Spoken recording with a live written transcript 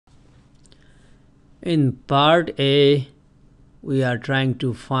In part A, we are trying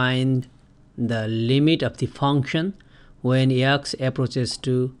to find the limit of the function when x approaches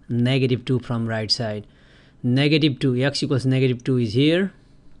to -2 from right side. -2, x equals -2 is here.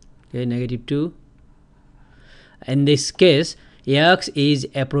 Okay, -2. In this case, x is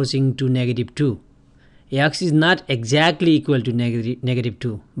approaching to -2. X is not exactly equal to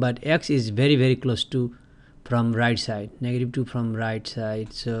 -2, but x is very close to from right side, -2 from right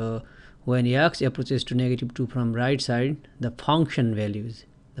side. So when x approaches to -2 from right side, the function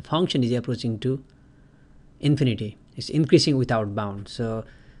is approaching to infinity. It's increasing without bound. So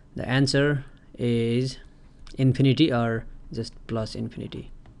the answer is infinity or just plus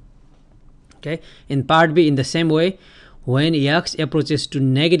infinity. Okay. In part B, in the same way, when x approaches to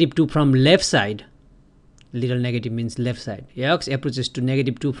 -2 from left side, little negative means left side, x approaches to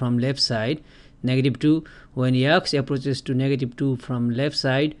 -2 from left side, -2, when x approaches to -2 from left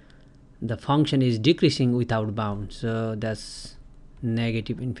side, the function is decreasing without bound. So that's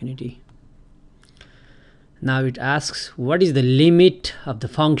 -infinity. Now it asks, what is the limit of the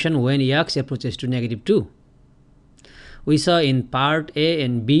function when x approaches to -2? We saw in part A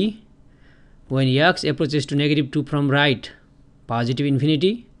and B, when x approaches to -2 from right, positive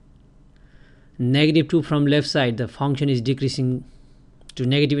infinity. -2 from left side, the function is decreasing to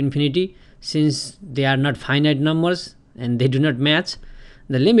 -infinity. Since they are not finite numbers and they do not match,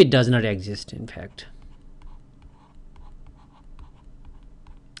 the limit does not exist, in fact.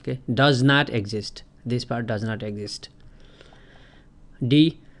 Okay, does not exist. This part does not exist.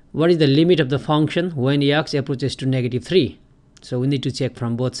 D, what is the limit of the function when x approaches to -3? So we need to check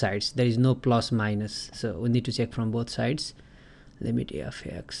from both sides. There is no plus minus, so we need to check from both sides. Limit of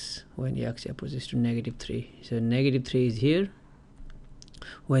x when x approaches to -3. So -3 is here.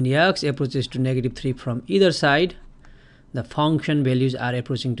 When x approaches to -3 from either side, the function values are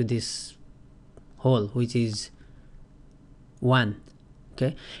approaching to this hole, which is 1.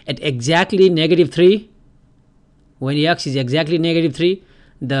 Okay, at exactly -3, when x is exactly -3,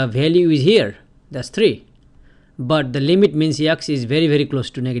 the value is here, that's 3. But the limit means x is very close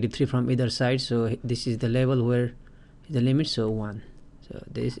to -3 from either side. So this is the level where the limit, so 1. So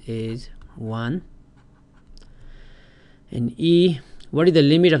this is 1. And E, what is the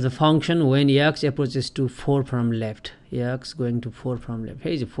limit of the function when x approaches to 4 from left? X going to 4 from left.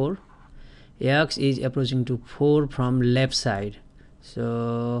 Here is 4. X is approaching to 4 from left side.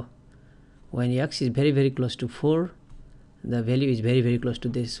 So when x is very close to 4, the value is very close to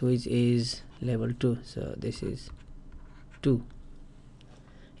this, which is level 2. So this is 2.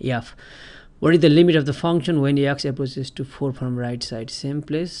 F, what is the limit of the function when x approaches to 4 from right side? Same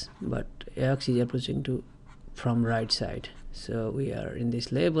place, but x is approaching to from right side. So we are in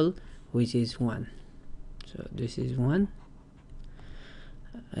this level, which is 1. So this is 1.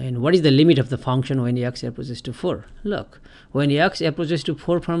 And what is the limit of the function when x approaches to 4? Look, when x approaches to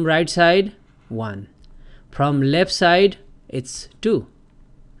 4 from right side, 1. From left side, it's 2.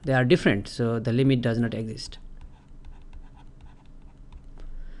 They are different, so the limit does not exist.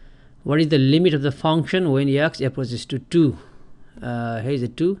 What is the limit of the function when x approaches to 2? Here is a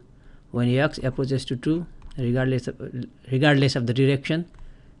 2. When x approaches to 2, regardless of the direction,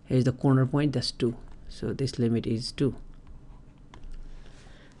 here is the corner point, that's 2. So this limit is 2.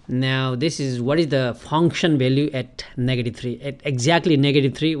 Now this is what is the function value at -3. At exactly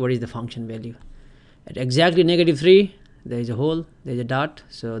 -3, what is the function value? At exactly -3, there is a hole, there is a dot,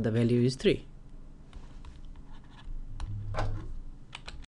 so the value is 3.